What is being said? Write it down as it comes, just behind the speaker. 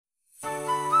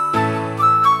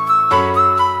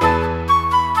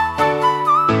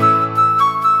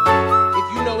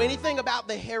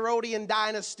Herodian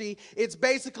dynasty. It's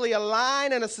basically a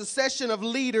line and a succession of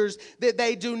leaders that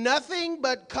they do nothing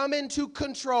but come into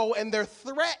control, and they're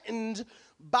threatened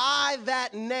by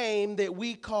that name that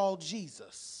we call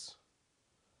Jesus.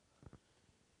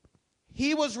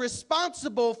 He was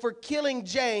responsible for killing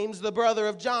James, the brother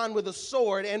of John, with a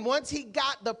sword, and once he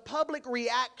got the public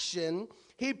reaction,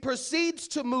 he proceeds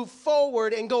to move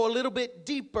forward and go a little bit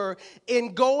deeper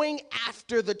in going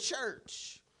after the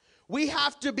church. We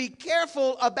have to be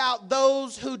careful about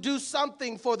those who do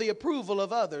something for the approval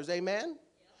of others. Amen?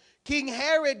 King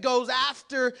Herod goes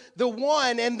after the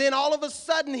one, and then all of a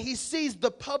sudden he sees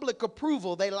the public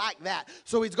approval. They like that,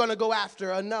 so he's going to go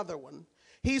after another one.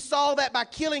 He saw that by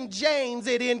killing James,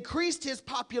 it increased his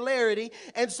popularity,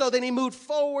 and so then he moved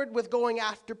forward with going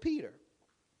after Peter.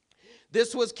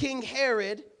 This was King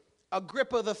Herod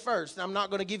Agrippa the First. I'm not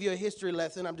going to give you a history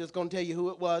lesson. I'm just going to tell you who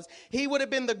it was. He would have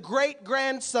been the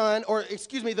grandson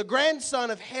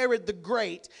of Herod the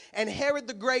Great. And Herod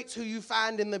the Great's who you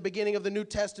find in the beginning of the New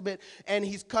Testament. And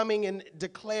he's coming and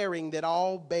declaring that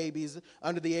all babies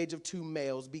under the age of 2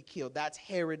 males be killed. That's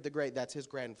Herod the Great. That's his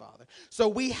grandfather. So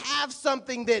we have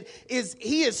something that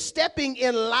he is stepping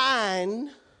in line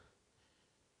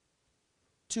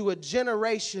to a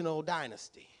generational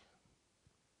dynasty.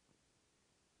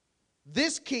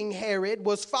 This King Herod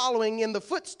was following in the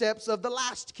footsteps of the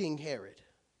last King Herod.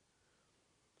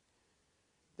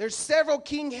 There's several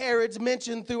King Herods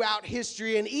mentioned throughout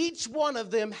history, and each one of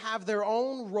them have their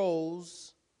own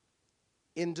roles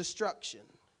in destruction.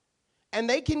 And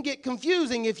they can get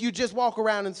confusing if you just walk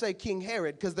around and say King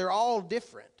Herod, because they're all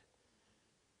different.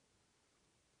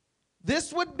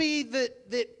 This would be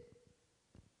the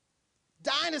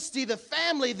dynasty, the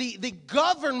family, the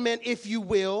government, if you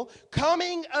will,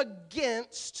 coming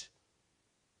against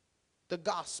the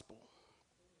gospel,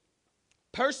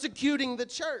 persecuting the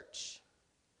church.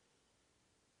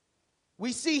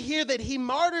 We see here that he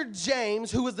martyred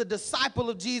James, who was the disciple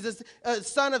of Jesus,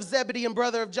 son of Zebedee and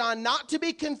brother of John, not to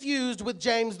be confused with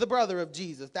James, the brother of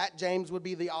Jesus. That James would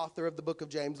be the author of the book of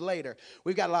James later.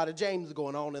 We've got a lot of James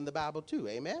going on in the Bible too,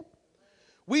 amen?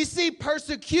 We see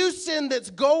persecution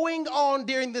that's going on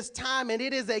during this time, and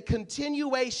it is a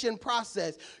continuation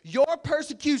process. Your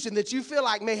persecution that you feel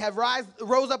like may have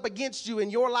rose up against you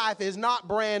in your life is not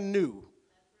brand new.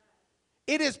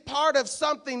 It is part of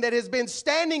something that has been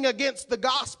standing against the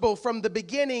gospel from the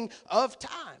beginning of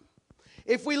time.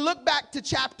 If we look back to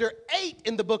chapter 8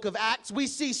 in the book of Acts, we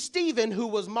see Stephen, who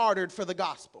was martyred for the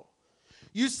gospel.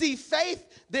 You see,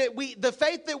 the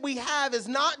faith that we have is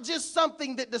not just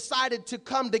something that decided to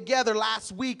come together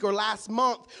last week or last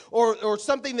month or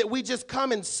something that we just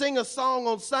come and sing a song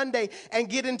on Sunday and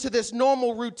get into this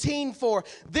normal routine for.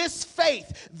 This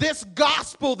faith, this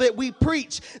gospel that we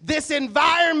preach, this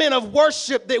environment of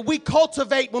worship that we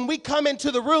cultivate when we come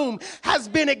into the room has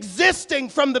been existing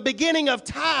from the beginning of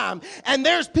time. And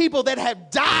there's people that have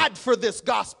died for this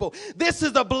gospel. This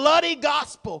is a bloody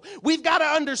gospel. We've got to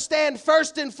understand first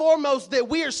and foremost that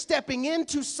we are stepping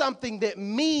into something that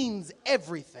means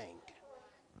everything.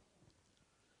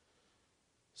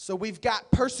 So we've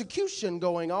got persecution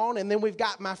going on, and then we've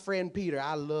got my friend Peter.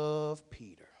 I love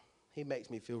Peter. He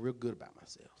makes me feel real good about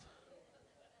myself.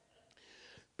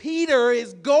 Peter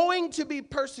is going to be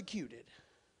persecuted.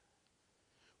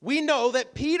 We know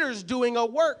that Peter's doing a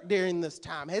work during this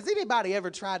time. Has anybody ever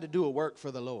tried to do a work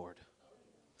for the Lord?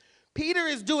 Peter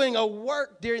is doing a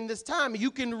work during this time.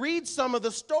 You can read some of the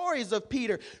stories of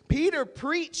Peter. Peter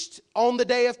preached on the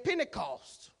day of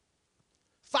Pentecost.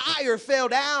 Fire fell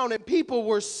down and people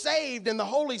were saved and the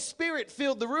Holy Spirit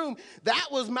filled the room. That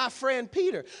was my friend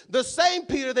Peter. The same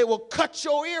Peter that will cut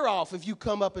your ear off if you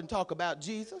come up and talk about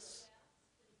Jesus.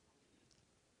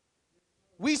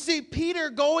 We see Peter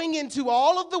going into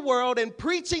all of the world and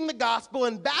preaching the gospel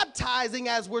and baptizing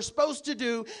as we're supposed to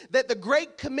do, that the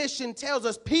Great Commission tells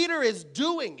us Peter is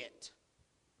doing it.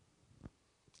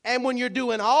 And when you're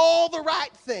doing all the right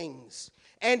things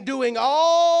and doing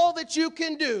all that you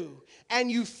can do, and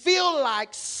you feel like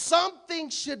something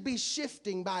should be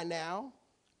shifting by now,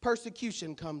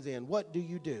 persecution comes in. What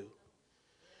do?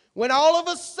 When all of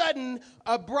a sudden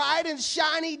a bright and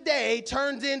shiny day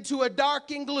turns into a dark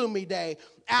and gloomy day.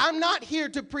 I'm not here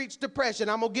to preach depression.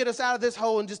 I'm going to get us out of this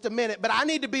hole in just a minute. But I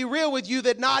need to be real with you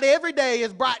that not every day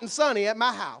is bright and sunny at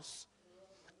my house.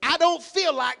 I don't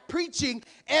feel like preaching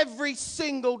every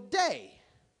single day.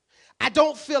 I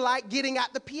don't feel like getting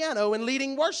at the piano and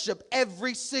leading worship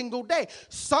every single day.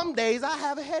 Some days I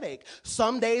have a headache.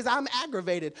 Some days I'm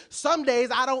aggravated. Some days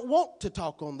I don't want to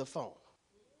talk on the phone.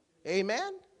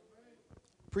 Amen?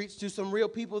 Preach to some real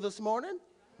people this morning.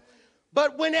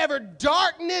 But whenever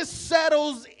darkness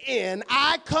settles in,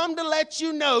 I come to let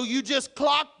you know you just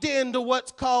clocked into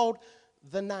what's called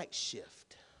the night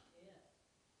shift.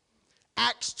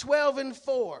 Acts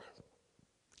 12:4.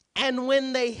 And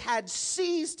when they had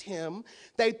seized him,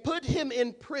 they put him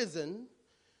in prison,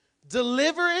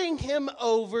 delivering him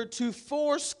over to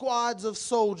 4 squads of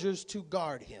soldiers to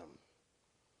guard him.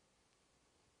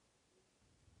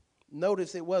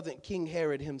 Notice it wasn't King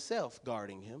Herod himself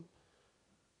guarding him.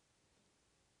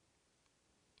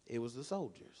 It was the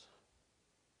soldiers.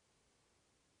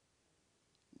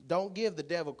 Don't give the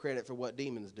devil credit for what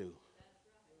demons do.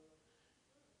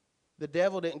 The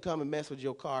devil didn't come and mess with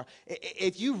your car.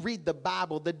 If you read the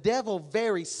Bible, the devil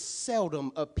very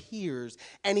seldom appears.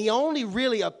 And he only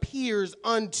really appears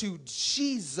unto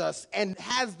Jesus and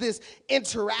has this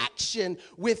interaction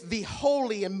with the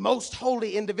holy and most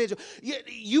holy individual.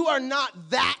 You are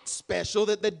not that special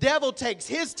that the devil takes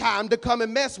his time to come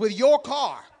and mess with your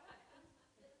car.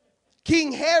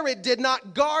 King Herod did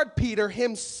not guard Peter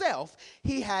himself.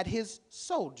 He had his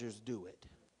soldiers do it.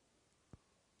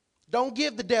 Don't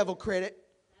give the devil credit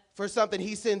for something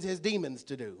he sends his demons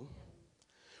to do.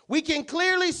 We can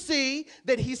clearly see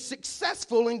that he's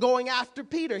successful in going after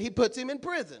Peter. He puts him in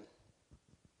prison,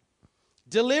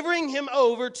 delivering him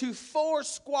over to 4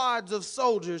 squads of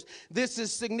soldiers. This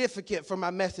is significant for my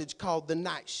message called the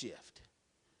night shift.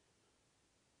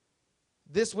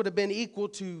 This would have been equal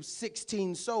to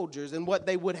 16 soldiers, and what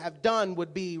they would have done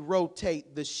would be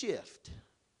rotate the shift.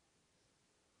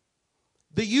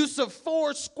 The use of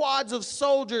 4 squads of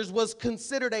soldiers was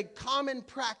considered a common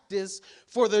practice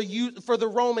for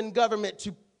the Roman government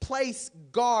to place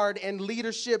guard and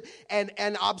leadership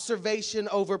and observation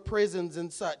over prisons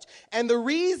and such. And the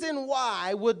reason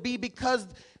why would be because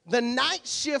the night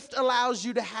shift allows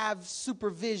you to have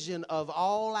supervision of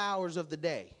all hours of the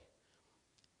day.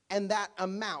 And that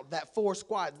amount, that 4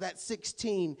 squads, that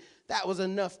 16, that was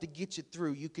enough to get you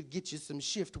through. You could get you some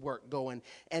shift work going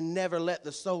and never let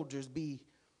the soldiers be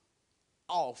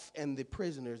off and the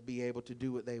prisoners be able to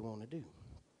do what they want to do.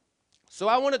 So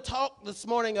I want to talk this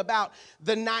morning about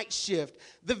the night shift.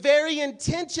 The very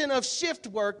intention of shift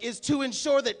work is to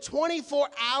ensure that 24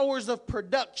 hours of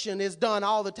production is done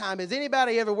all the time. Has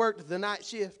anybody ever worked the night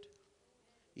shift?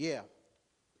 Yeah.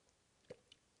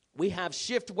 We have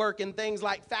shift work in things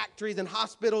like factories and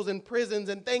hospitals and prisons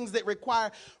and things that require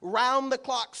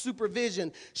round-the-clock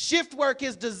supervision. Shift work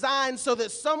is designed so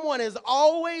that someone is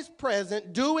always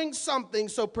present doing something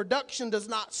so production does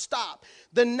not stop.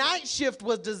 The night shift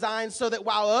was designed so that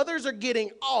while others are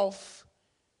getting off,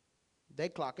 they're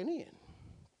clocking in.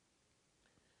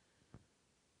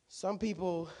 Some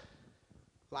people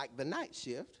like the night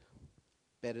shift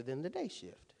better than the day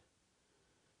shift,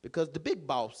 because the big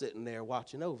boss sitting there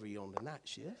watching over you on the night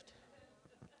shift.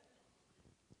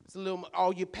 It's a little,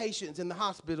 all your patients in the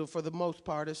hospital for the most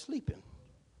part are sleeping.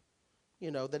 You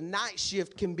know, the night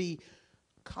shift can be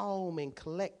calm and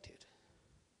collected.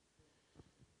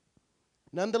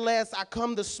 Nonetheless, I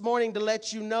come this morning to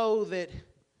let you know that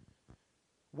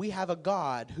we have a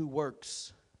God who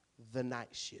works the night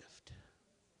shift.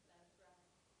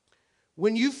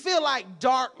 When you feel like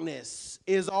darkness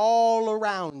is all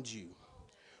around you,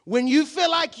 when you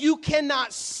feel like you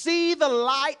cannot see the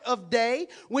light of day,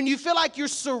 when you feel like you're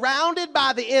surrounded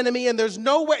by the enemy and there's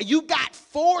nowhere, you got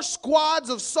 4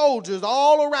 squads of soldiers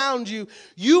all around you,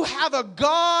 you have a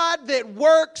God that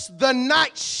works the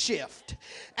night shift.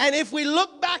 And if we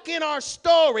look back in our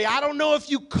story, I don't know if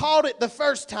you caught it the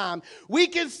first time, we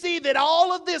can see that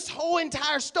all of this whole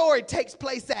entire story takes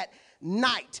place at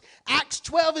night. Acts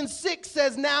 12:6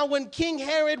 says, now when King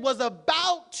Herod was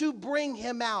about to bring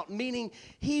him out, meaning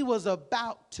he was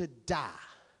about to die.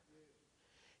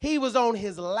 He was on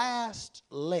his last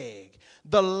leg,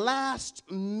 the last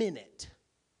minute.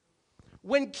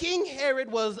 When King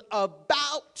Herod was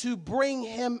about to bring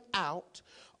him out,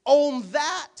 on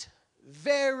that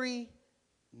very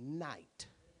night,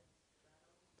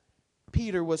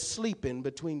 Peter was sleeping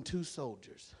between 2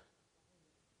 soldiers,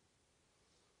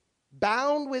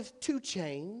 bound with 2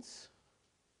 chains,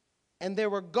 and there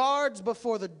were guards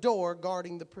before the door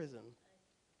guarding the prison.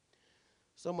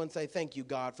 Someone say, thank you,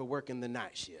 God, for working the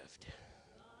night shift.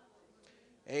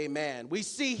 Amen. We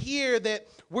see here that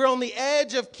we're on the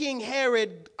edge of King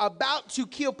Herod about to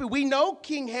kill people. We know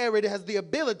King Herod has the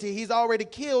ability. He's already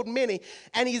killed many.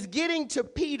 And he's getting to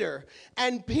Peter.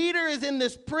 And Peter is in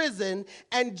this prison.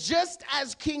 And just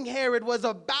as King Herod was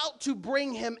about to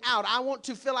bring him out, I want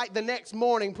to feel like the next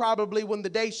morning, probably when the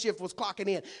day shift was clocking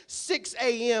in, 6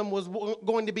 a.m. was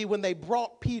going to be when they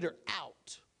brought Peter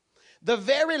out. The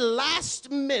very last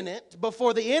minute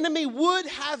before the enemy would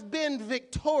have been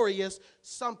victorious,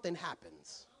 something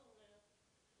happens.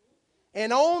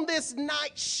 And on this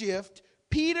night shift,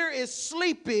 Peter is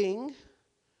sleeping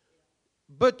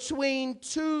between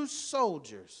two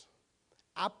soldiers.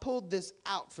 I pulled this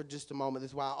out for just a moment.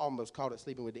 This is why I almost called it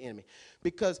sleeping with the enemy.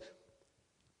 Because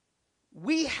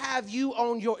we have you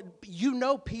on your,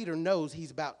 Peter knows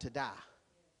he's about to die.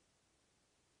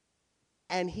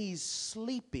 And he's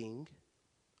sleeping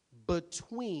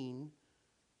between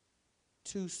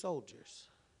two soldiers.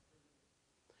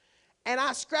 And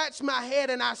I scratched my head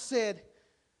and I said,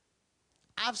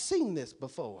 I've seen this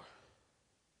before.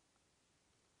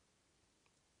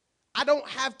 I don't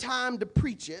have time to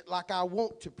preach it like I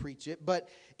want to preach it, but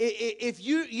if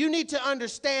you need to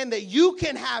understand that you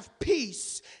can have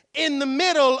peace in the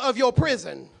middle of your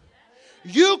prison.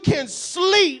 You can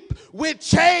sleep with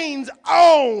chains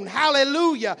on.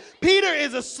 Hallelujah. Peter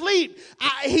is asleep.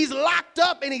 He's locked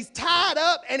up and he's tied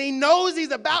up and he knows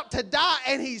he's about to die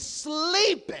and he's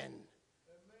sleeping.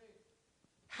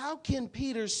 How can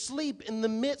Peter sleep in the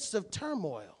midst of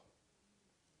turmoil?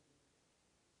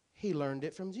 He learned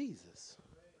it from Jesus.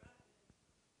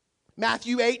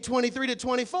 Matthew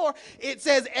 8:23-24, it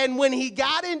says, and when he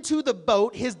got into the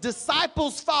boat, his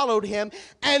disciples followed him,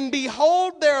 and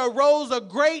behold, there arose a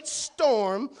great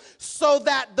storm, so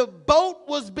that the boat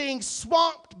was being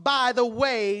swamped by the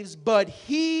waves, but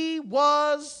he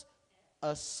was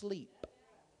asleep.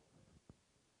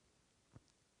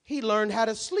 He learned how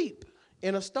to sleep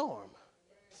in a storm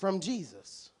from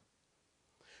Jesus.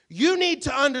 You need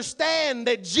to understand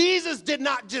that Jesus did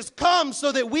not just come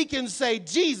so that we can say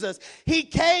Jesus. He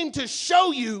came to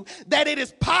show you that it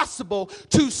is possible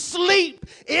to sleep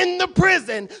in the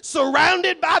prison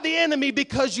surrounded by the enemy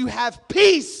because you have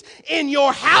peace in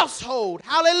your household.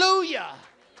 Hallelujah.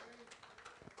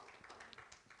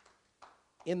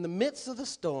 In the midst of the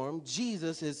storm,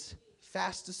 Jesus is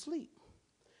fast asleep.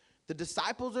 The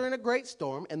disciples are in a great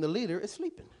storm and the leader is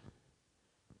sleeping.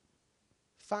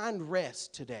 Find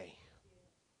rest today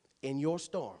in your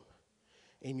storm,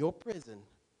 in your prison.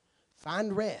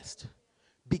 Find rest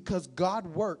because God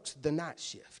works the night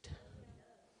shift.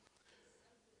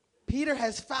 Peter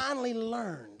has finally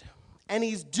learned, and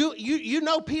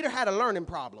Peter had a learning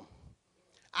problem.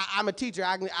 I'm a teacher.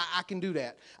 I can do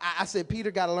that. I said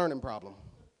Peter got a learning problem.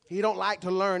 He don't like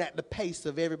to learn at the pace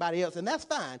of everybody else, and that's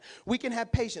fine. We can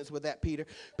have patience with that, Peter.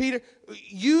 Peter,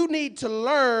 you need to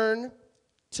learn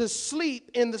to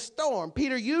sleep in the storm.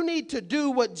 Peter, you need to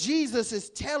do what Jesus is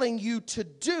telling you to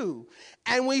do.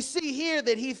 And we see here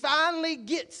that he finally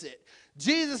gets it.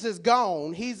 Jesus is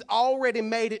gone. He's already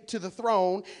made it to the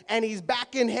throne, and he's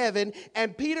back in heaven,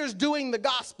 and Peter's doing the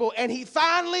gospel, and he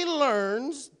finally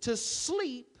learns to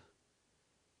sleep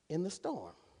in the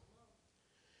storm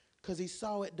because he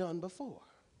saw it done before.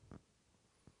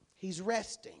 He's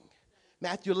resting.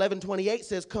 Matthew 11:28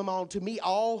 says, come on to me,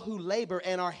 all who labor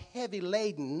and are heavy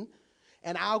laden,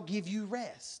 and I'll give you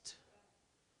rest.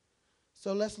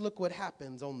 So let's look what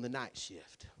happens on the night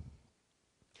shift.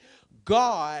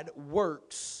 God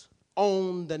works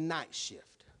on the night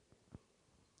shift.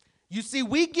 You see,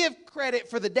 we give credit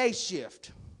for the day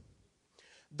shift.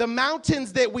 The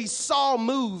mountains that we saw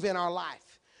move in our life.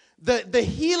 The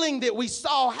healing that we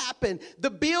saw happen, the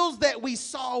bills that we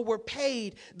saw were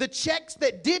paid, the checks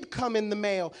that did come in the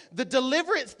mail, the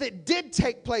deliverance that did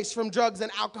take place from drugs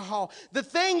and alcohol, the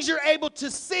things you're able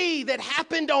to see that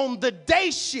happened on the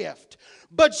day shift,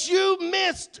 but you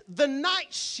missed the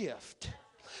night shift.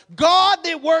 God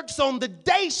that works on the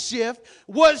day shift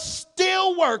was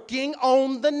still working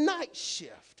on the night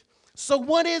shift. So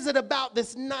what is it about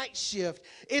this night shift?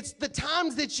 It's the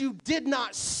times that you did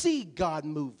not see God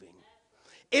moving.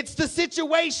 It's the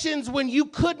situations when you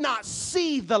could not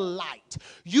see the light.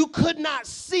 You could not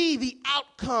see the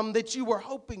outcome that you were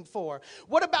hoping for.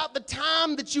 What about the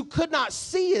time that you could not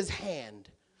see his hand?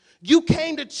 You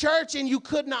came to church and you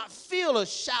could not feel a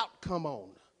shout come on.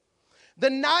 The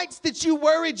nights that you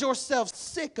worried yourself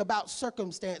sick about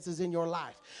circumstances in your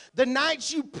life. The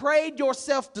nights you prayed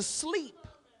yourself to sleep.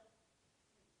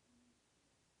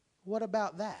 What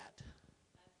about that?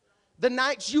 The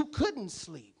nights you couldn't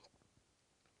sleep.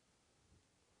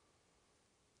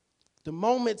 The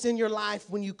moments in your life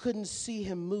when you couldn't see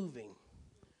him moving.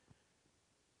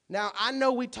 Now, I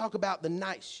know we talk about the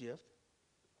night shift.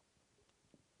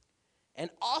 And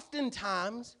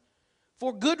oftentimes,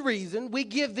 for good reason, we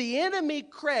give the enemy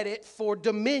credit for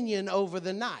dominion over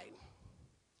the night.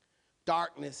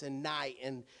 Darkness and night,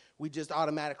 and we just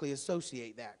automatically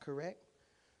associate that, correct?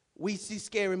 We see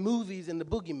scary movies and the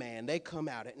boogeyman, they come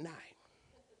out at night.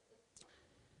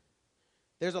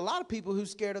 There's a lot of people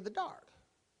who's scared of the dark.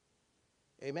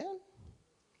 Amen?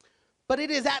 But it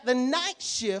is at the night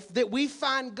shift that we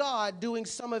find God doing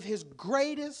some of his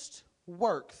greatest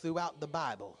work throughout the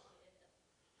Bible.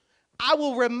 I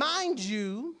will remind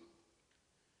you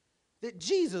that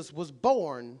Jesus was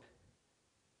born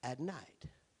at night.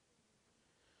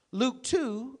 Luke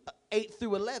 2, 8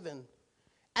 through 11.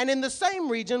 And in the same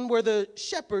region where the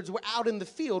shepherds were out in the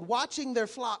field watching their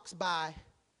flocks by,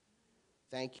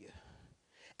 thank you,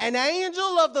 an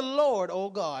angel of the Lord, oh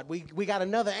God, we got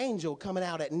another angel coming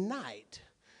out at night.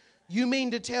 You mean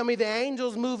to tell me the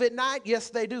angels move at night? Yes,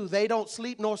 they do. They don't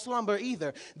sleep nor slumber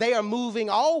either. They are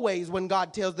moving always when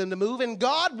God tells them to move, and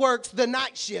God works the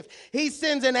night shift. He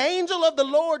sends an angel of the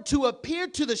Lord to appear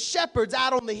to the shepherds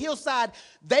out on the hillside.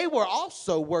 They were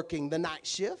also working the night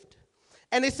shift.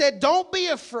 And he said, don't be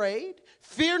afraid.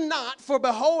 Fear not, for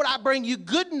behold, I bring you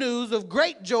good news of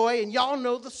great joy, and y'all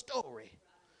know the story.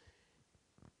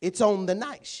 It's on the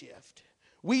night shift.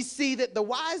 We see that the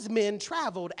wise men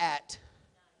traveled at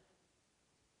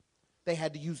they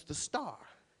had to use the star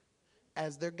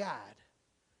as their guide.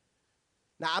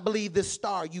 Now, I believe this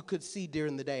star you could see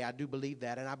during the day. I do believe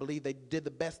that. And I believe they did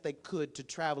the best they could to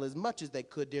travel as much as they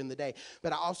could during the day.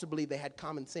 But I also believe they had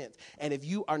common sense. And if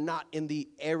you are not in the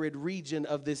arid region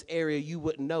of this area, you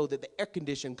wouldn't know that the air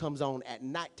condition comes on at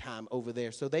nighttime over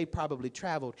there. So they probably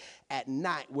traveled at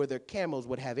night where their camels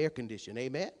would have air condition.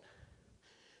 Amen?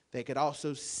 They could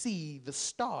also see the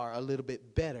star a little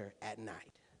bit better at night.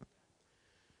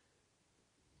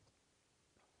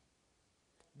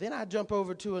 Then I jump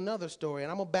over to another story,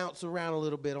 and I'm going to bounce around a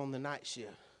little bit on the night shift.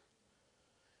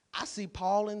 I see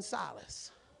Paul and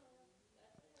Silas.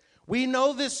 We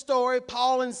know this story,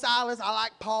 Paul and Silas. I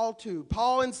like Paul too.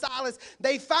 Paul and Silas,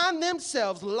 they find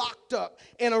themselves locked up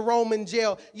in a Roman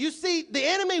jail. You see, the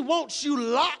enemy wants you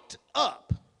locked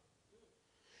up.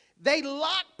 They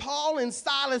lock Paul and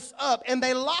Silas up, and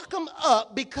they lock them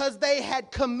up because they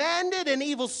had commanded an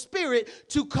evil spirit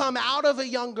to come out of a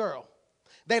young girl.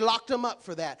 They locked them up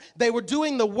for that. They were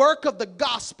doing the work of the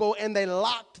gospel, and they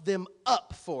locked them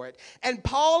up for it. And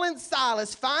Paul and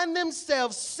Silas find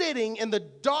themselves sitting in the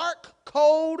dark,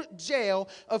 cold jail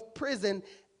of prison.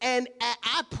 And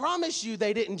I promise you,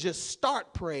 they didn't just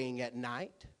start praying at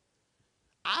night.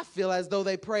 I feel as though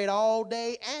they prayed all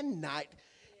day and night.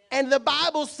 And the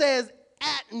Bible says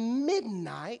at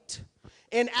midnight,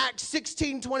 in Acts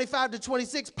 16, 25 to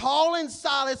 26, Paul and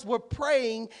Silas were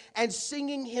praying and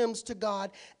singing hymns to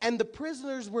God, and the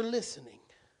prisoners were listening.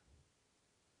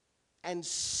 And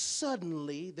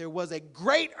suddenly there was a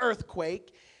great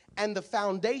earthquake, and the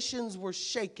foundations were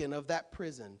shaken of that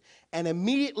prison. And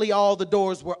immediately all the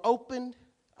doors were opened.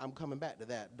 I'm coming back to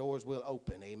that. Doors will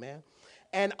open, amen.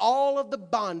 And all of the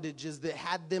bondages that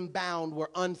had them bound were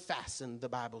unfastened, the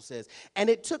Bible says. And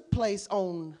it took place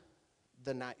on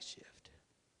the night shift.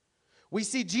 We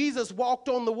see Jesus walked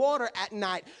on the water at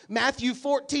night. Matthew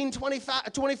 14,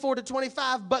 24 to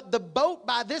 25. But the boat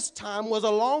by this time was a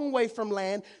long way from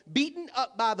land, beaten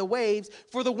up by the waves,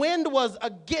 for the wind was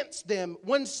against them.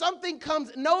 When something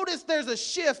comes, notice there's a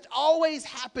shift always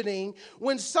happening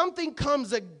when something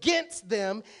comes against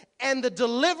them, and the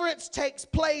deliverance takes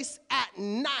place at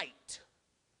night.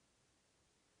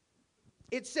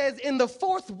 It says, in the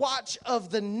fourth watch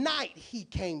of the night, he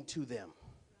came to them,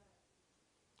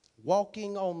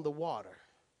 walking on the water.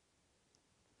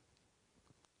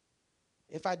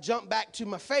 If I jump back to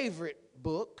my favorite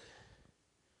book,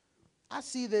 I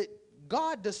see that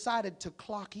God decided to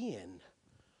clock in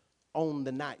on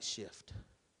the night shift.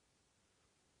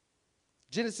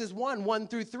 Genesis 1, 1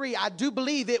 through 3, I do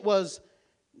believe it was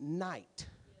night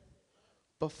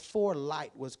before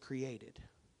light was created.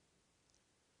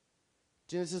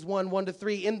 Genesis 1, 1 to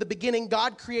 3, in the beginning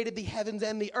God created the heavens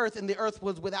and the earth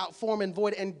was without form and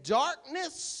void, and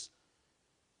darkness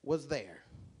was there.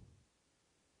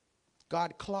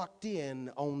 God clocked in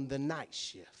on the night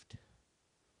shift.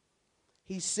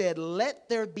 He said, let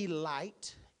there be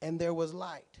light, and there was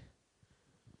light.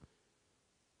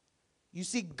 You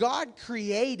see, God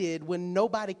created when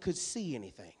nobody could see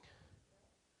anything.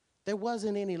 There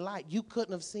wasn't any light. You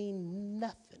couldn't have seen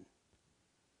nothing.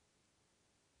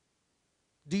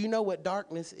 Do you know what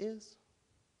darkness is?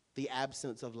 The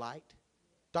absence of light.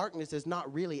 Darkness is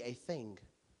not really a thing.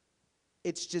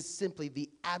 It's just simply the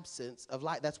absence of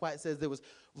light. That's why it says there was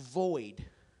void.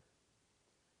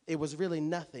 It was really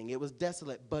nothing. It was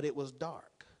desolate, but it was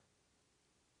dark.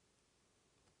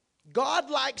 God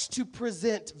likes to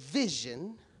present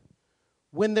vision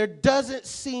when there doesn't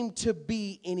seem to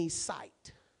be any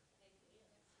sight.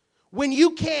 When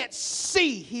you can't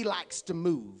see, he likes to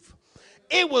move.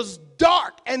 It was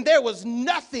dark and there was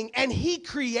nothing. And he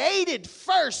created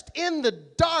first in the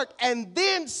dark and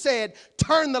then said,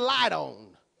 turn the light on.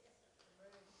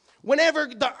 Whenever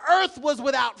the earth was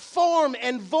without form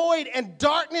and void and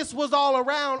darkness was all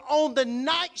around, on the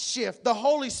night shift, the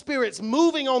Holy Spirit's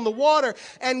moving on the water,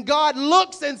 and God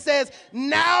looks and says,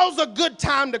 now's a good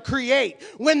time to create.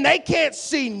 When they can't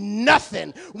see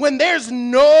nothing, when there's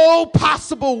no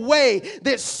possible way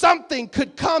that something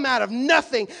could come out of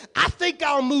nothing, I think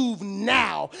I'll move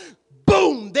now.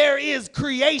 Boom, there is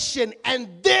creation.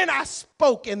 And then I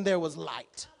spoke and there was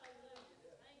light.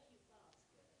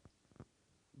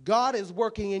 God is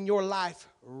working in your life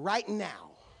right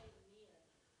now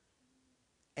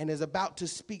and is about to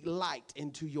speak light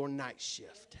into your night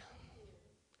shift.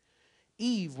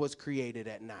 Eve was created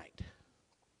at night.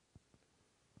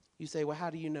 You say, well, how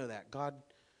do you know that? God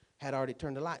had already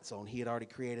turned the lights on. He had already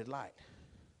created light.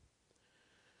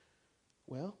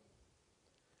 Well,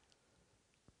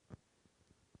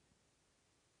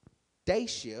 day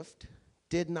shift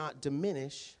did not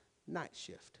diminish night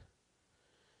shift.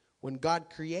 When God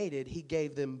created, he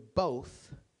gave them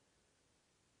both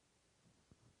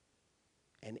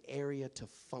an area to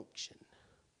function.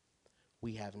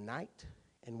 We have night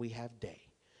and we have day.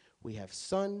 We have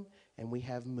sun and we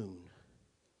have moon.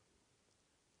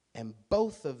 And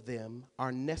both of them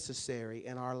are necessary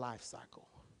in our life cycle.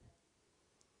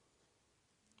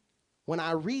 When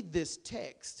I read this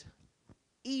text,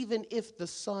 even if the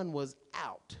sun was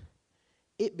out,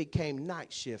 it became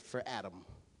night shift for Adam.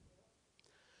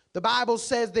 The Bible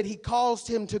says that he caused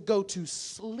him to go to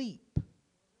sleep,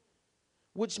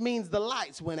 which means the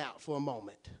lights went out for a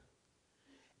moment.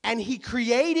 And he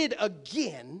created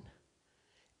again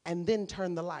and then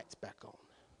turned the lights back on.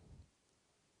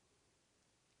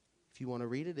 If you want to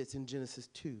read it, it's in Genesis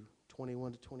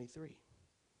 2:21 to 23.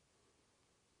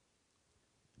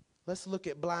 Let's look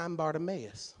at blind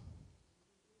Bartimaeus.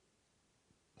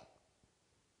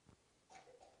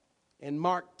 In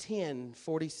Mark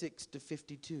 10:46 to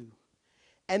 52.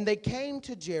 And they came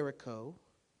to Jericho,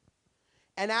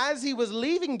 and as he was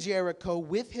leaving Jericho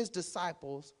with his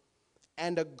disciples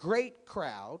and a great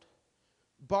crowd,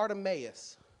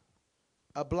 Bartimaeus,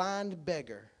 a blind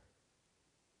beggar,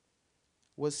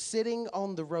 was sitting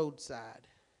on the roadside.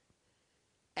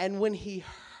 And when he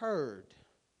heard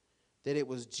that it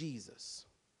was Jesus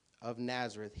of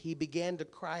Nazareth, he began to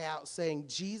cry out, saying,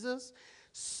 Jesus,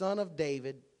 Son of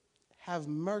David, have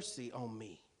mercy on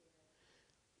me.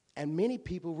 And many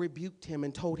people rebuked him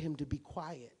and told him to be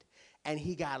quiet. And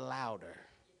he got louder.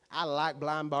 I like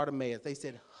blind Bartimaeus. They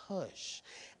said, hush.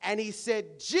 And he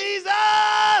said, Jesus,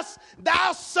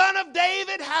 thou Son of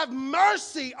David, have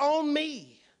mercy on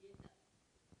me.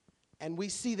 And we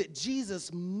see that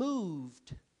Jesus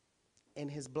moved in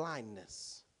his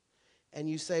blindness. And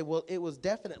you say, well, it was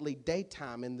definitely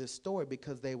daytime in this story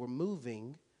because they were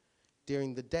moving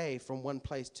during the day from one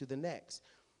place to the next.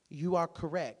 You are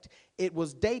correct. It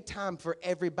was daytime for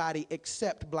everybody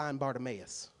except blind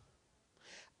Bartimaeus.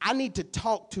 I need to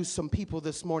talk to some people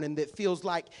this morning that feels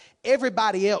like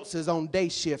everybody else is on day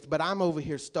shift, but I'm over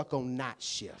here stuck on night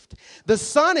shift. The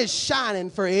sun is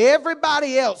shining for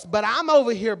everybody else, but I'm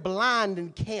over here blind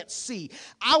and can't see.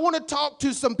 I want to talk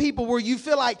to some people where you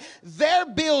feel like their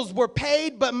bills were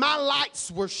paid, but my lights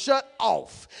were shut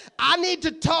off. I need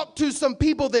to talk to some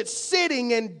people that's sitting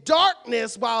in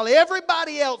darkness while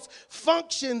everybody else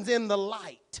functions in the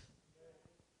light.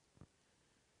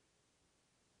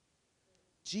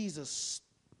 Jesus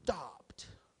stopped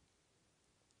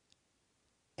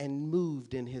and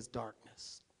moved in his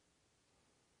darkness.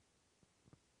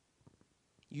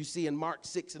 You see in Mark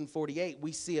 6:48,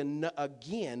 we see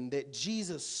again that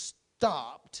Jesus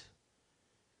stopped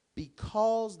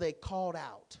because they called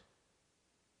out.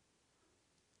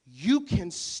 You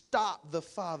can stop the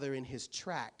Father in his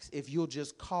tracks if you'll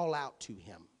just call out to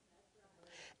him.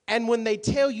 And when they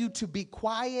tell you to be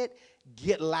quiet,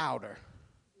 get louder.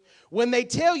 When they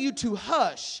tell you to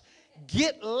hush,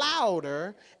 get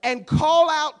louder and call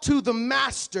out to the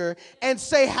master and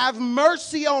say, have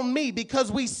mercy on me,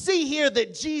 because we see here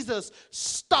that Jesus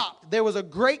stopped. There was a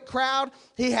great crowd.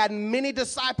 He had many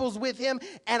disciples with him,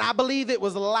 and I believe it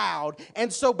was loud.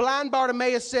 And so blind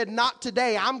Bartimaeus said, not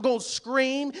today. I'm going to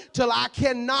scream till I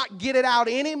cannot get it out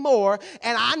anymore,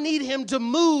 and I need him to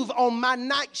move on my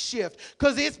night shift,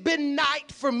 because it's been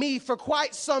night for me for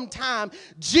quite some time.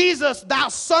 Jesus, thou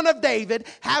Son of David,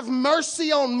 have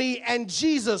mercy on me. And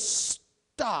Jesus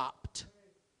stopped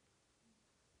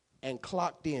and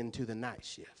clocked into the night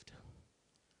shift.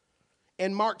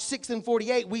 In Mark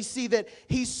 6:48, we see that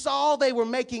he saw they were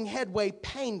making headway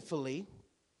painfully,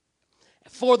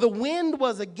 For the wind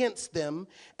was against them,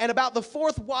 and about the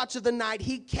fourth watch of the night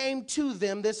he came to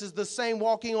them. This is the same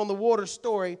walking on the water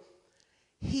story.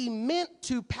 He meant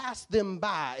to pass them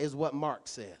by, is what Mark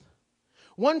said.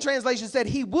 One translation said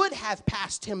he would have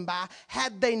passed him by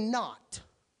had they not.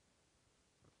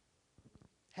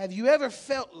 Have you ever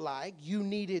felt like you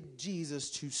needed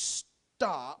Jesus to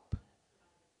stop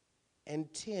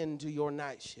and tend to your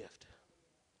night shift?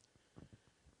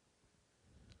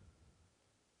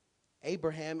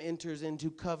 Abraham enters into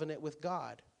covenant with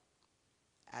God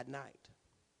at night.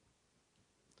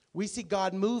 We see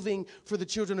God moving for the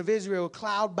children of Israel,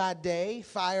 cloud by day,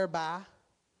 fire by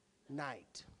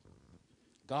night.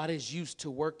 God is used to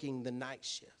working the night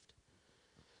shift.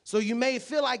 So you may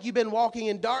feel like you've been walking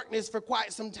in darkness for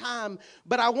quite some time,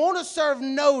 but I want to serve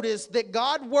notice that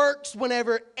God works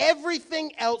whenever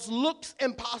everything else looks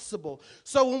impossible.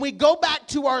 So when we go back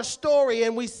to our story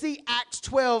and we see Acts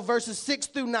 12, verses 6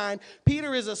 through 9,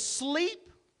 Peter is asleep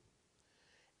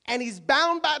and he's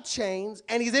bound by chains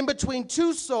and he's in between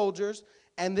two soldiers.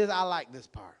 And this, I like this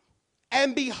part.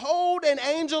 And behold, an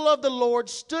angel of the Lord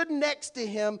stood next to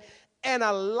him, and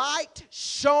a light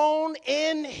shone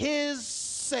in his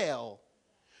cell.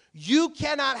 You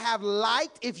cannot have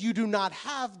light if you do not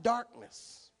have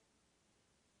darkness.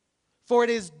 For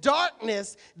it is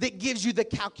darkness that gives you the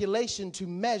calculation to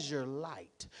measure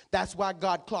light. That's why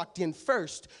God clocked in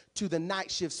first to the night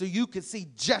shift, so you could see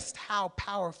just how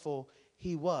powerful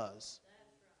he was.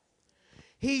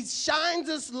 He shines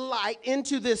his light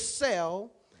into this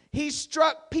cell. He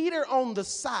struck Peter on the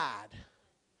side,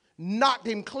 knocked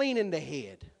him clean in the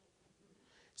head,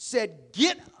 said,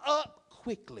 "Get up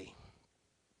quickly."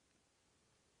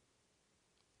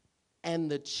 And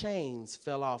the chains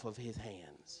fell off of his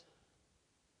hands.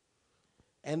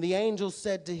 And the angel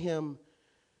said to him,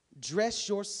 "Dress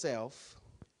yourself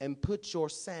and put your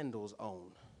sandals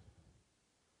on."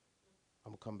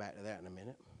 I'm going to come back to that in a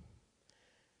minute.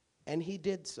 And he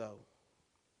did so.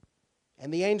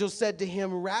 And the angel said to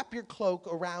him, "Wrap your cloak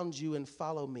around you and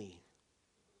follow me."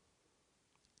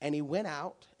 And he went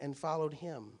out and followed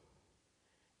him.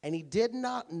 And he did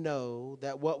not know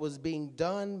that what was being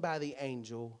done by the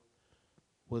angel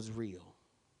was real.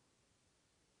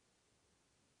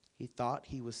 He thought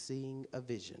he was seeing a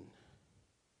vision.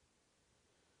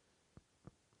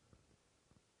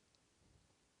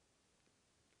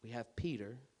 We have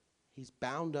Peter. He's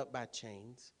bound up by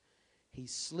chains.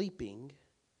 He's sleeping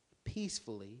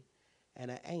peacefully,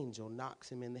 and an angel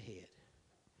knocks him in the head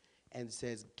and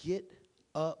says, "Get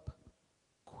up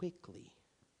quickly.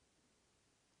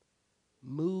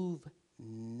 Move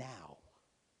now.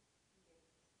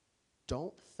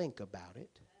 Don't think about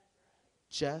it.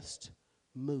 Just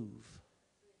move."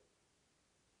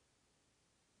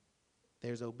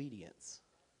 There's obedience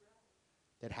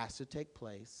that has to take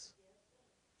place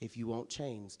if you want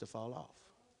chains to fall off.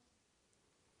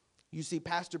 You see,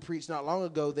 Pastor preached not long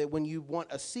ago that when you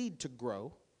want a seed to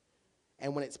grow,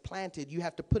 and when it's planted, you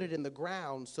have to put it in the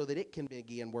ground so that it can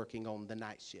begin working on the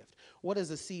night shift. What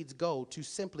is a seed's goal? To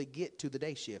simply get to the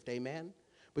day shift, amen?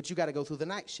 But you got to go through the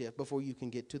night shift before you can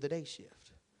get to the day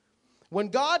shift. When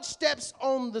God steps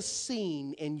on the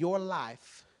scene in your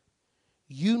life,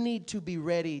 you need to be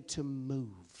ready to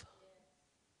move.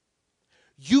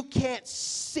 You can't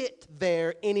sit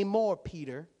there anymore,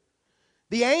 Peter.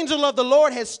 The angel of the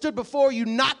Lord has stood before you,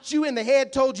 knocked you in the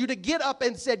head, told you to get up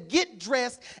and said, "Get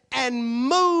dressed and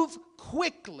move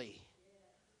quickly."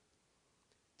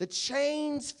 The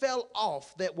chains fell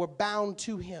off that were bound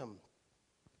to him.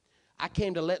 I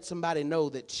came to let somebody know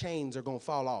that chains are going to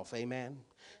fall off, amen.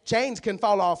 Chains can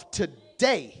fall off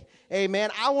today.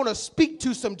 Amen. I want to speak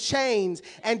to some chains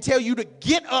and tell you to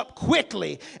get up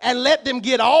quickly and let them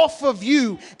get off of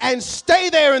you and stay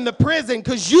there in the prison,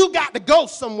 because you got to go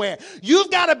somewhere.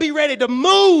 You've got to be ready to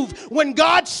move when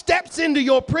God steps into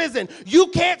your prison. You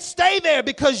can't stay there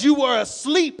because you were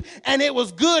asleep and it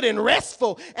was good and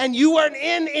restful and you weren't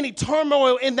in any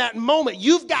turmoil in that moment.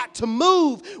 You've got to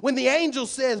move when the angel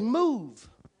says move.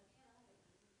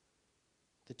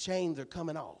 The chains are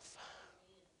coming off.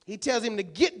 He tells him to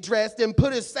get dressed and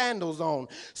put his sandals on.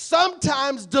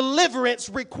 Sometimes deliverance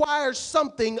requires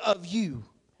something of you.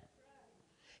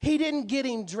 He didn't get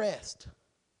him dressed.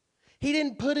 He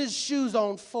didn't put his shoes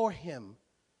on for him.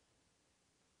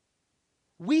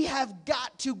 We have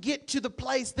got to get to the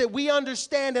place that we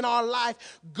understand in our life,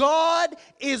 God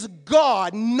is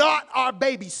God, not our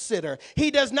babysitter.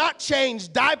 He does not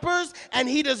change diapers, and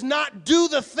he does not do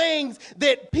the things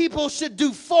that people should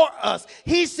do for us.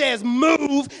 He says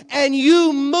move, and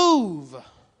you move.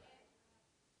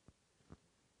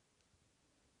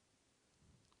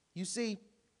 You see,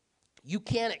 You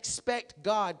can't expect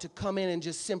God to come in and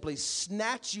just simply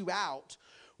snatch you out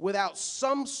without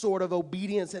some sort of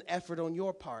obedience and effort on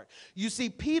your part. You see,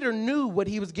 Peter knew what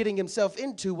he was getting himself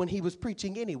into when he was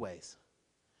preaching anyways.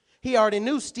 He already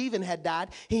knew Stephen had died.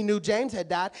 He knew James had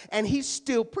died, and he's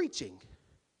still preaching.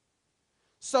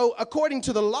 So according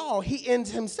to the law, he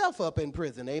ends himself up in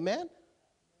prison. Amen?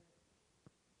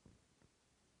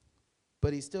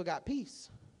 But he still got peace.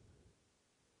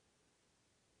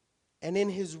 And in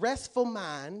his restful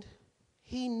mind,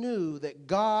 he knew that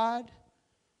God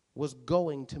was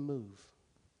going to move.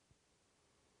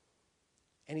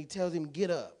 And he tells him, get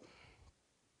up.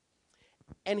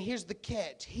 And here's the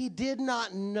catch. He did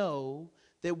not know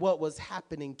that what was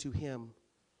happening to him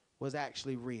was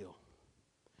actually real.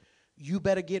 You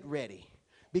better get ready.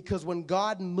 Because when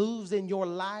God moves in your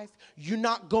life, you're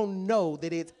not going to know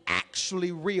that it's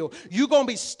actually real. You're going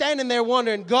to be standing there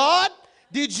wondering, God,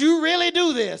 did you really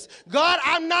do this? God,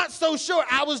 I'm not so sure.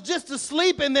 I was just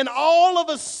asleep, and then all of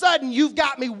a sudden you've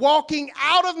got me walking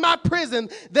out of my prison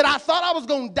that I thought I was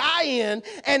going to die in,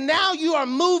 and now you are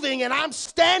moving and I'm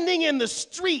standing in the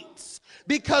streets.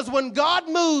 Because when God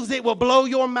moves, it will blow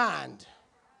your mind.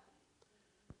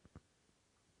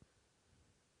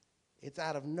 It's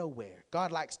out of nowhere.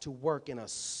 God likes to work in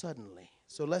us suddenly.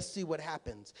 So let's see what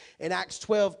happens. In Acts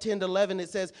 12, 10 to 11, it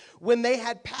says, when they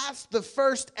had passed the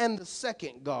first and the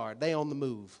second guard, they on the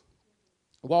move,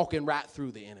 walking right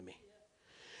through the enemy.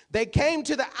 They came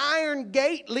to the iron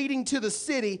gate leading to the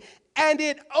city, and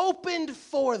it opened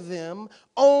for them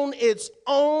on its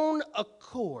own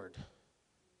accord.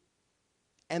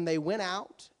 And they went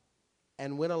out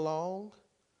and went along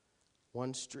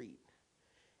one street.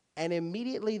 And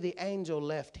immediately the angel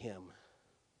left him.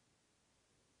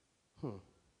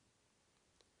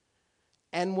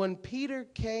 And when Peter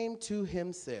came to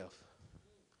himself,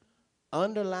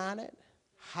 underline it,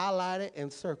 highlight it,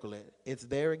 and circle it. It's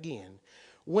there again.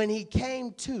 When he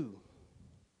came to,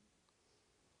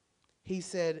 he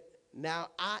said, now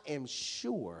I am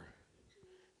sure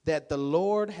that the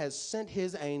Lord has sent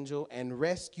his angel and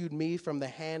rescued me from the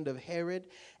hand of Herod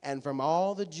and from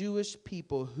all the Jewish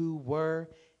people who were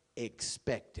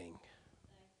expecting.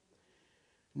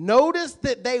 Notice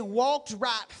that they walked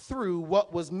right through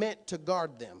what was meant to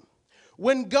guard them.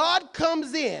 When God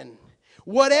comes in,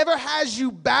 whatever has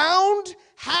you bound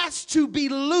has to be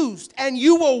loosed, and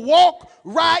you will walk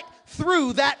right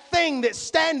through that thing that's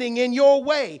standing in your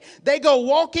way. They go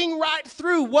walking right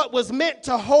through what was meant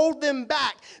to hold them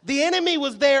back. The enemy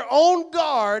was there on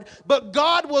guard, but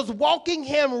God was walking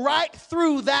him right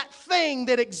through that thing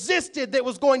that existed that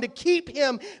was going to keep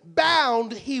him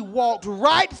bound. He walked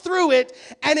right through it,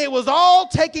 and it was all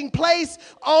taking place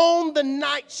on the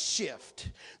night shift.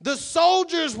 The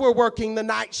soldiers were working the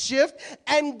night shift,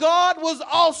 and God was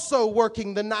also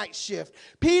working the night shift.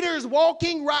 Peter's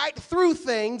walking right through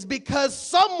things because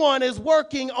someone is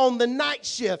working on the night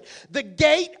shift. The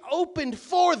gate opened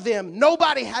for them.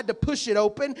 Nobody had to push it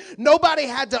open. Nobody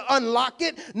had to unlock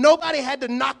it. Nobody had to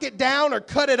knock it down or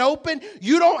cut it open.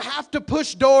 You don't have to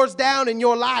push doors down in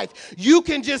your life. You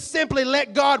can just simply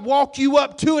let God walk you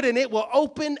up to it, and it will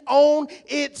open on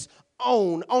its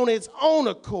own. On its own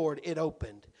accord, it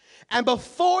opened. And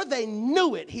before they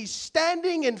knew it, he's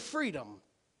standing in freedom.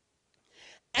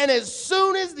 And as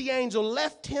soon as the angel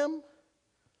left him,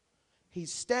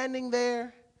 he's standing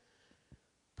there,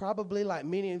 probably like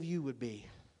many of you would be.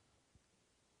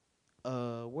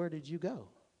 Where did you go?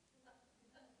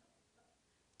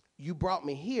 You brought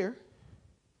me here,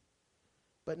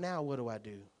 but now what do I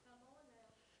do?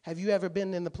 Have you ever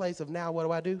been in the place of now what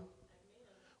do I do?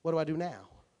 What do I do now?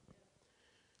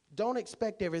 Don't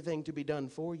expect everything to be done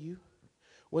for you.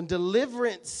 When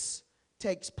deliverance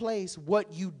takes place,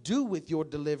 what you do with your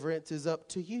deliverance is up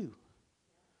to you.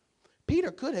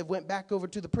 Peter could have went back over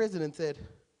to the prison and said,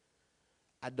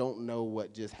 I don't know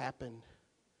what just happened,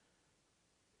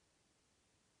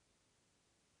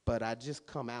 but I just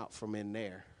come out from in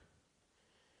there.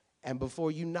 And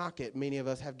before you knock it, many of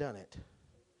us have done it.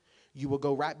 You will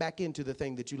go right back into the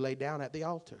thing that you laid down at the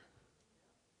altar.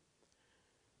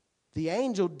 The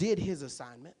angel did his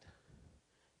assignment,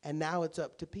 and now it's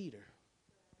up to Peter.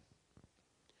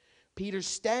 Peter's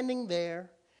standing there,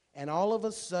 and all of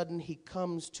a sudden he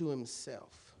comes to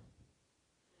himself.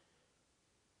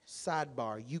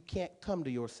 Sidebar, you can't come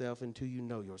to yourself until you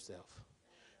know yourself.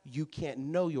 You can't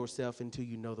know yourself until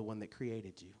you know the one that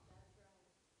created you.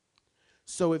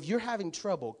 So if you're having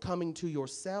trouble coming to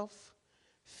yourself,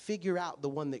 figure out the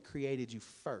one that created you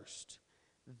first.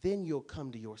 Then you'll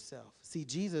come to yourself. See,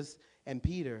 Jesus and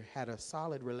Peter had a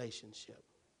solid relationship.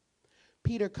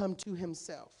 Peter come to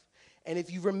himself. And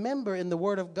if you remember in the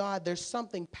Word of God, there's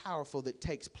something powerful that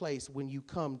takes place when you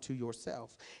come to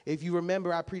yourself. If you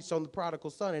remember, I preached on the prodigal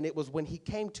son, and it was when he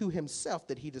came to himself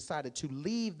that he decided to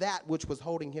leave that which was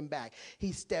holding him back.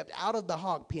 He stepped out of the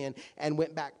hog pen and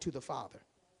went back to the Father.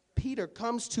 Peter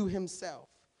comes to himself.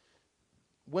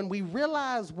 When we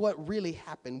realize what really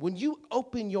happened, when you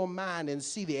open your mind and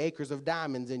see the acres of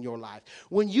diamonds in your life,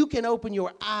 when you can open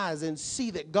your eyes and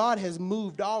see that God has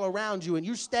moved all around you and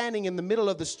you're standing in the middle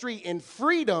of the street in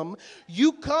freedom,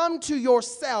 you come to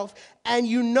yourself and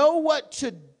you know what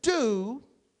to do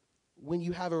when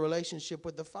you have a relationship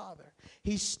with the Father.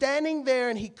 He's standing there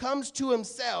and he comes to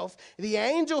himself. The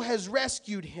angel has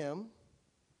rescued him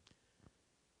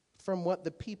from what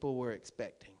the people were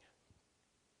expecting.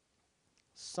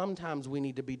 Sometimes we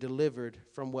need to be delivered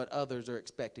from what others are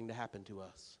expecting to happen to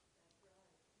us.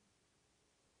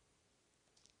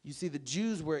 You see, the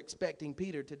Jews were expecting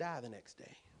Peter to die the next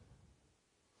day.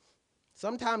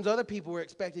 Sometimes other people were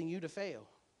expecting you to fail.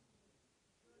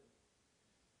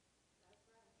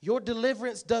 Your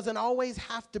deliverance doesn't always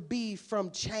have to be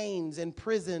from chains and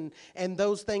prison and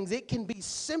those things. It can be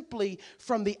simply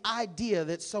from the idea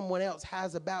that someone else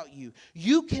has about you.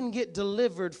 You can get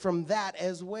delivered from that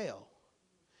as well.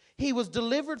 He was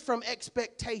delivered from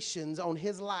expectations on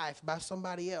his life by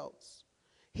somebody else.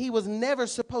 He was never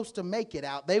supposed to make it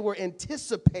out. They were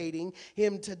anticipating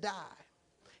him to die.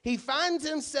 He finds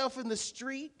himself in the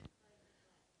street,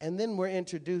 and then we're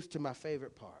introduced to my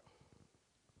favorite part.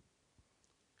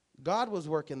 God was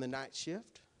working the night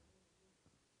shift.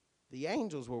 The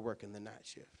angels were working the night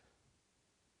shift.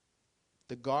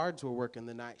 The guards were working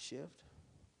the night shift.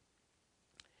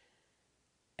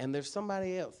 And there's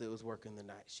somebody else that was working the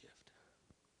night shift.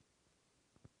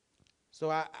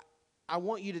 So I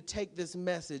want you to take this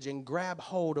message and grab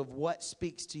hold of what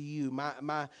speaks to you.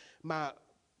 My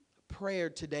prayer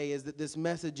today is that this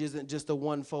message isn't just a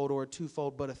one-fold or a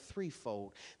two-fold, but a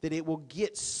three-fold. That it will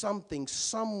get something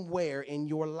somewhere in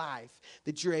your life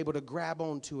that you're able to grab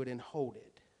onto it and hold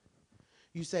it.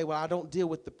 You say, well, I don't deal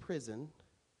with the prison.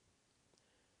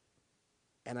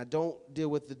 And I don't deal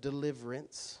with the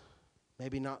deliverance.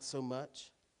 Maybe not so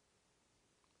much.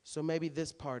 So maybe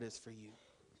this part is for you.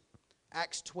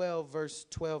 Acts 12, verse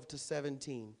 12 to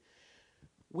 17.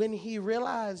 When he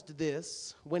realized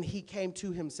this, when he came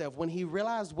to himself, when he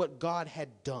realized what God had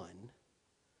done,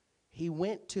 he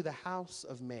went to the house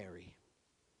of Mary,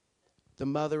 the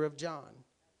mother of John,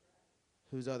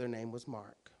 whose other name was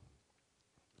Mark,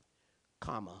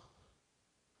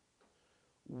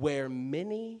 where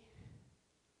many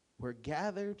were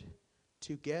gathered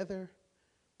together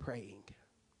praying.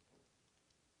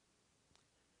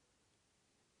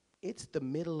 It's the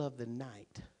middle of the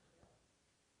night.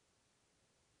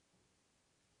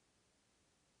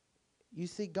 You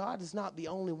see, God is not the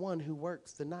only one who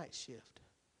works the night shift.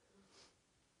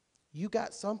 You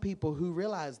got some people who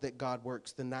realize that God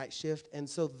works the night shift, and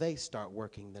so they start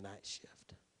working the night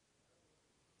shift.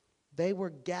 They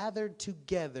were gathered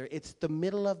together. It's the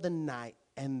middle of the night,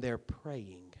 and they're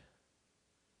praying.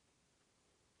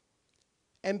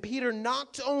 And Peter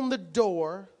knocked on the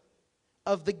door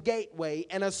of the gateway,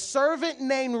 and a servant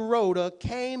named Rhoda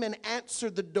came and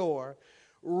answered the door.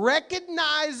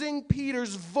 Recognizing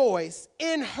Peter's voice,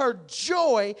 in her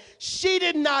joy, she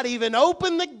did not even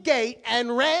open the gate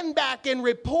and ran back and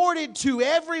reported to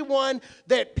everyone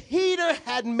that Peter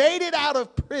had made it out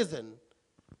of prison.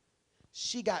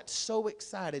 She got so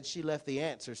excited she left the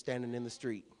answer standing in the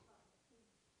street.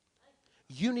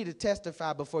 You need to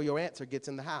testify before your answer gets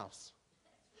in the house.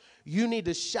 You need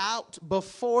to shout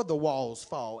before the walls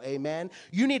fall, amen.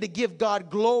 You need to give God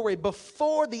glory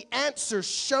before the answer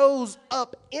shows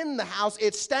up in the house.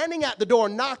 It's standing at the door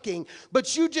knocking,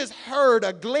 but you just heard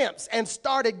a glimpse and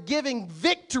started giving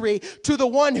victory to the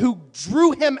one who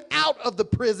drew him out of the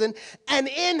prison. And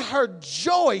in her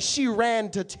joy, she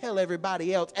ran to tell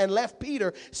everybody else and left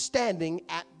Peter standing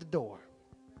at the door.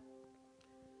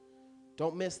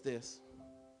 Don't miss this.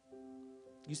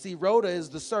 You see, Rhoda is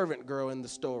the servant girl in the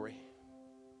story.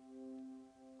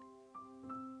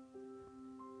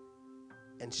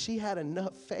 And she had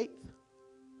enough faith.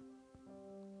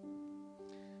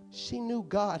 She knew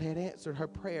God had answered her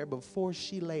prayer before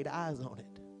she laid eyes on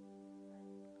it.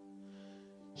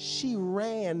 She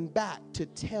ran back to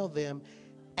tell them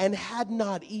and had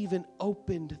not even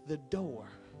opened the door.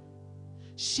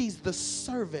 She's the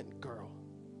servant girl.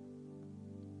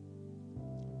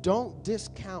 Don't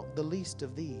discount the least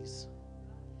of these.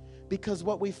 Because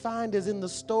what we find is in the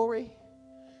story,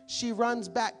 she runs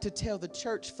back to tell the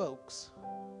church folks.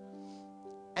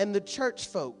 And the church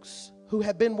folks who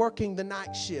have been working the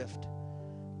night shift,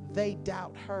 they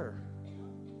doubt her.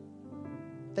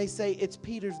 They say, it's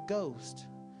Peter's ghost.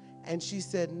 And she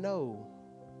said, no,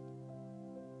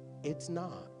 it's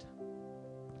not.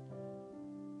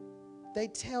 They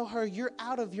tell her, you're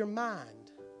out of your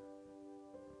mind.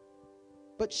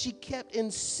 But she kept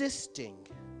insisting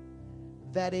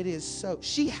that it is so.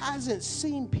 She hasn't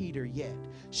seen Peter yet.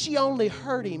 She only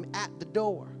heard him at the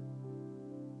door.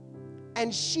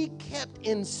 And she kept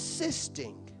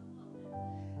insisting.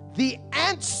 The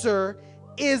answer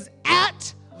is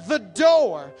at the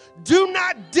door. Do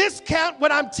not discount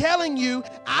what I'm telling you.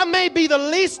 I may be the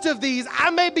least of these.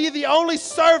 I may be the only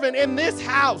servant in this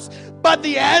house, but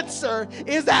the answer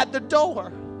is at the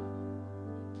door.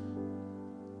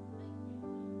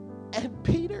 And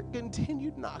Peter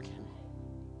continued knocking.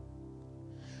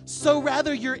 So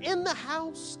rather you're in the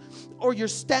house or you're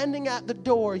standing at the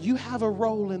door, you have a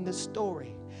role in this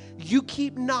story. You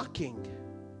keep knocking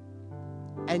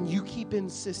and you keep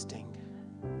insisting.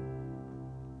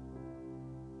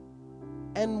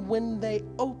 And when they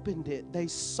opened it, they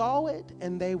saw it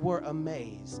and they were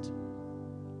amazed.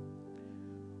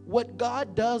 What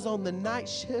God does on the night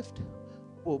shift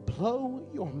will blow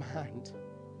your mind.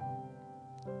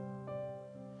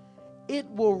 It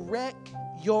will wreck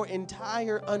your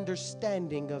entire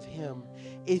understanding of Him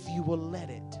if you will let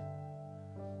it.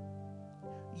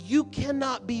 You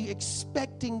cannot be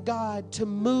expecting God to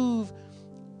move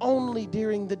only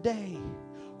during the day,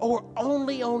 or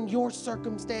only on your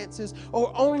circumstances,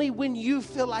 or only when you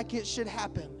feel like it should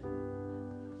happen.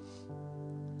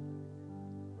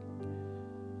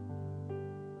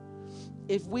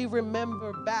 If we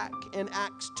remember back in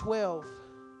Acts 12,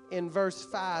 in verse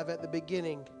 5 at the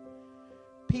beginning,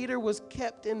 Peter was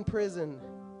kept in prison,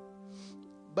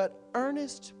 but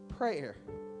earnest prayer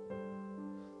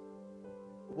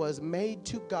was made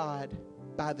to God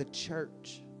by the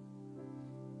church.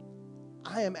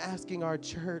 I am asking our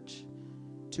church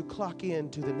to clock in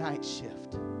to the night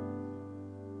shift.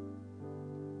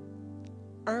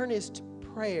 Earnest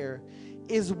prayer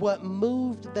is what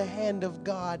moved the hand of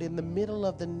God in the middle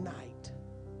of the night.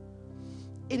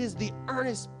 It is the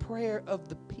earnest prayer of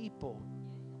the people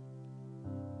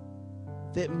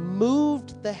that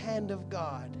moved the hand of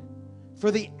God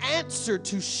for the answer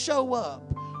to show up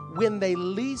when they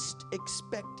least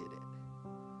expected it.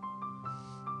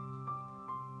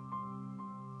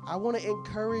 I want to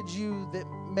encourage you that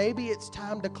maybe it's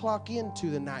time to clock into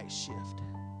the night shift.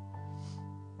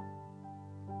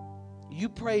 You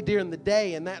pray during the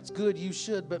day, and that's good, you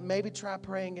should, but maybe try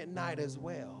praying at night as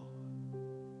well.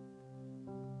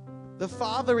 The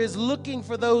Father is looking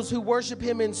for those who worship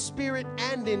Him in spirit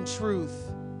and in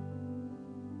truth.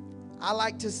 I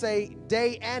like to say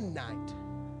day and night,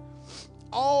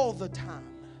 all the time.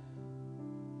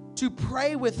 To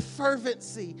pray with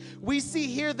fervency. We see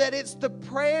here that it's the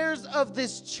prayers of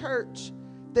this church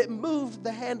that moved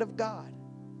the hand of God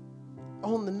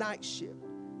on the night shift.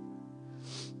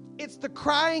 It's the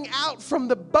crying out from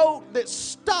the boat that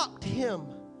stopped Him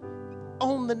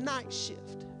on the night shift.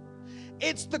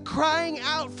 It's the crying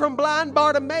out from blind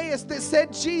Bartimaeus that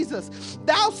said, Jesus,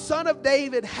 thou son of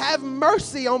David, have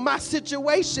mercy on my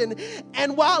situation.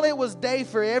 And while it was day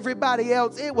for everybody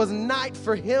else, it was night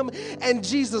for him. And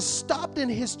Jesus stopped in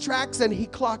his tracks and he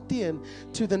clocked in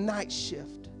to the night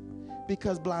shift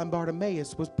because blind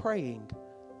Bartimaeus was praying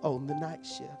on the night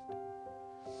shift.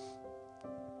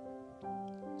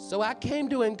 So I came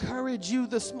to encourage you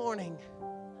this morning.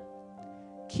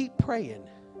 Keep praying.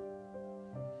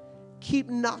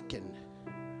 Keep knocking.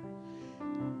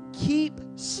 Keep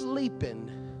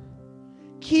sleeping.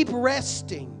 Keep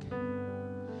resting.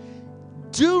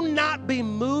 Do not be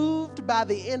moved by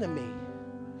the enemy,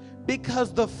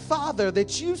 because the Father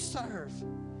that you serve,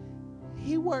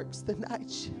 He works the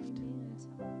night shift.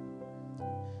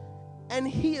 And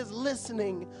He is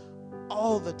listening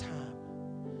all the time.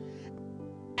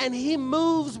 And He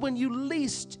moves when you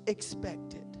least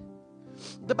expect it.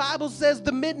 The Bible says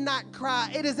the midnight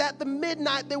cry. It is at the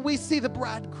midnight that we see the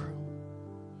bridegroom.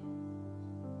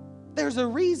 There's a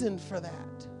reason for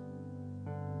that.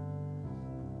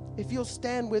 If you'll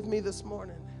stand with me this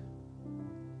morning,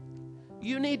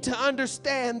 you need to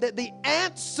understand that the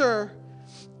answer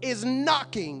is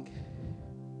knocking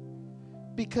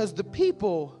because the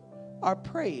people are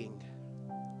praying.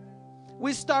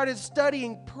 We started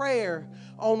studying prayer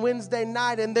on Wednesday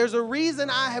night, and there's a reason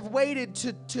I have waited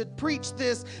to preach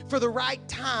this for the right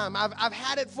time. I've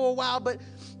had it for a while, but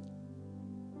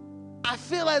I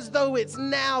feel as though it's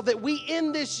now that we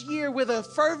end this year with a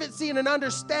fervency and an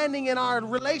understanding in our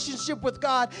relationship with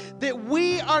God that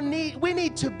we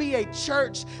need to be a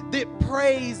church that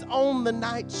prays on the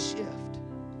night shift.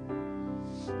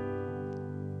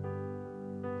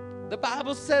 The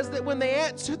Bible says that when they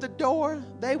answered the door,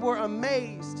 they were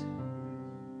amazed.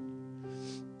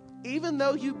 Even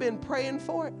though you've been praying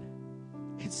for it,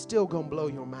 it's still going to blow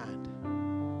your mind.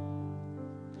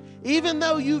 Even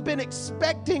though you've been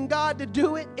expecting God to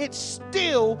do it, it's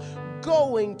still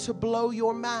going to blow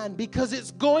your mind, because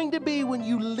it's going to be when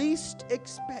you least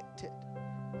expect it.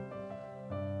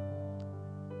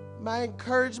 My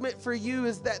encouragement for you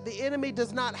is that the enemy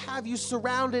does not have you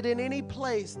surrounded in any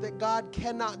place that God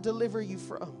cannot deliver you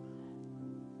from.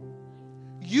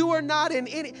 You are not in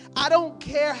any, I don't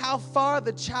care how far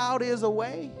the child is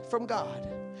away from God.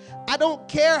 I don't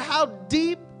care how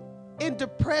deep in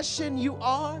depression you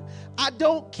are. I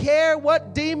don't care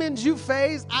what demons you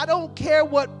face. I don't care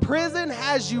what prison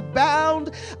has you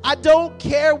bound. I don't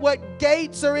care what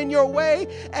gates are in your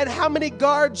way and how many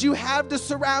guards you have to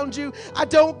surround you. I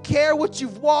don't care what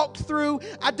you've walked through.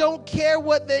 I don't care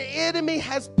what the enemy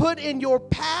has put in your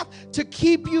path to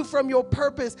keep you from your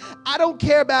purpose. I don't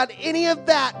care about any of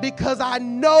that, because I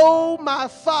know my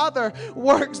Father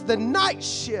works the night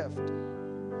shift.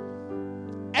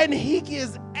 And He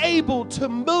is able to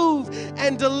move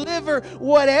and deliver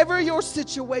whatever your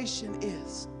situation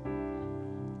is.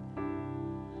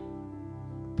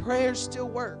 Prayer still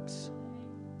works.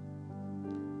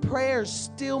 Prayer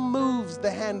still moves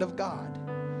the hand of God.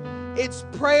 It's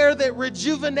prayer that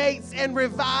rejuvenates and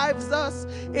revives us.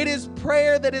 It is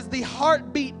prayer that is the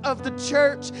heartbeat of the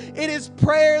church. It is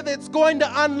prayer that's going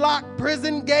to unlock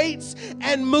prison gates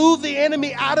and move the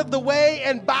enemy out of the way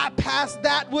and bypass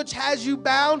that which has you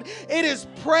bound. It is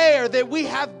prayer that we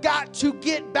have got to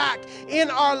get back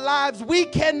in our lives. We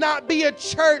cannot be a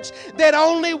church that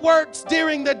only works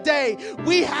during the day.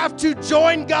 We have to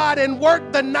join God and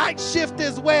work the night shift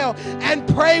as well and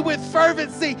pray with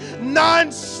fervency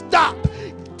non-stop.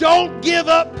 Don't give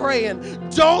up praying.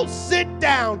 Don't sit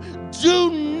down. Do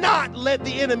not let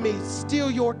the enemy steal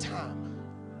your time.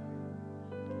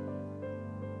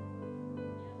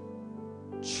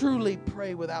 Truly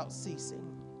pray without ceasing.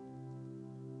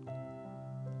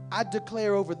 I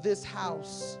declare over this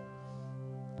house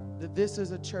that this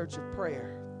is a church of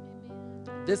prayer.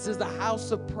 This is a house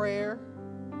of prayer,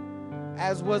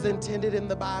 as was intended in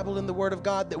the Bible, in the Word of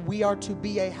God, that we are to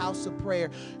be a house of prayer.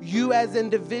 You as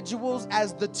individuals,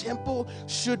 as the temple,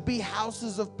 should be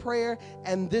houses of prayer,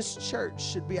 and this church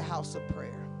should be a house of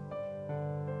prayer.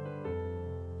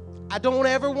 I don't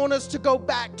ever want us to go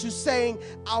back to saying,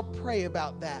 I'll pray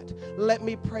about that. Let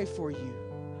me pray for you,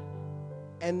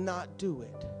 and not do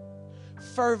it.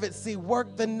 Fervency,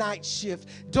 work the night shift.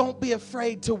 Don't be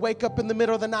afraid to wake up in the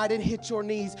middle of the night and hit your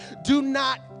knees. Do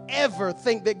not ever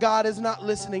think that God is not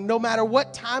listening, no matter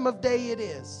what time of day it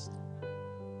is.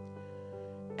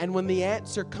 And when the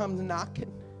answer comes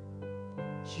knocking,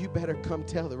 you better come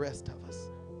tell the rest of us.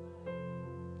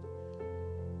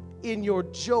 In your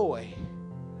joy,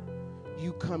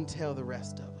 you come tell the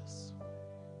rest of us.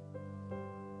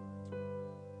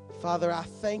 Father, I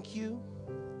thank you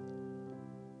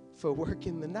for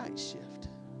working the night shift.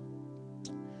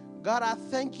 God, I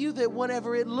thank you that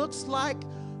whenever it looks like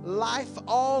life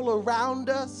all around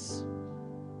us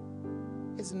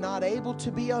is not able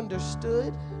to be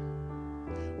understood,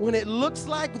 when it looks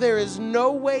like there is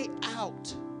no way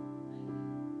out,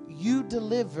 you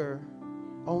deliver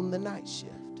on the night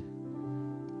shift.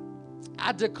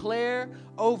 I declare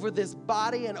over this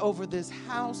body and over this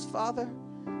house, Father,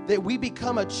 that we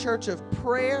become a church of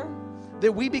prayer,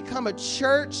 that we become a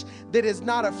church that is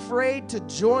not afraid to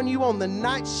join you on the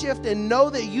night shift and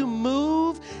know that you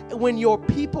move when your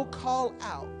people call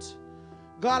out.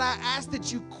 God, I ask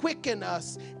that you quicken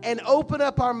us and open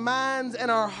up our minds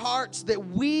and our hearts, that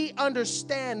we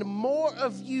understand more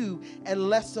of you and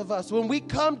less of us. When we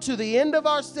come to the end of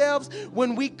ourselves,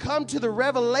 when we come to the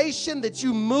revelation that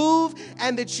you move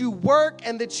and that you work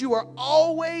and that you are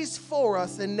always for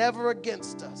us and never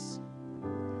against us,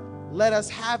 let us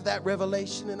have that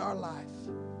revelation in our life.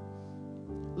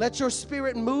 Let your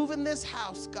Spirit move in this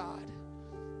house, God.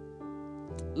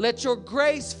 Let your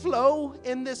grace flow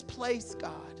in this place,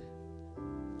 God.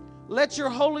 Let your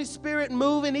Holy Spirit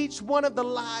move in each one of the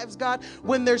lives, God.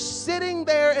 When they're sitting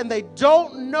there and they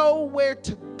don't know where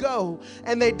to go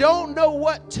and they don't know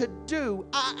what to do,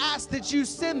 I ask that you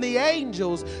send the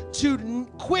angels to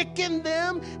quicken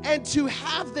them and to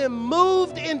have them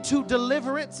moved into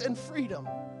deliverance and freedom.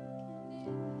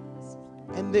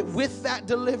 And that with that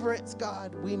deliverance,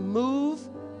 God, we move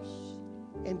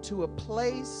into a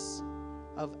place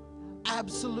of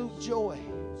absolute joy.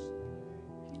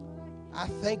 I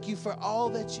thank you for all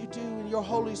that you do in your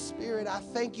Holy Spirit. I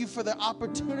thank you for the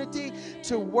opportunity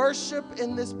to worship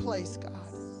in this place, God.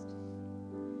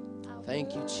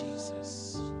 Thank you,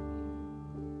 Jesus.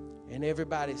 In And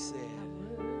everybody said,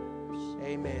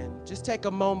 amen. Just take a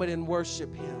moment and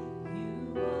worship him.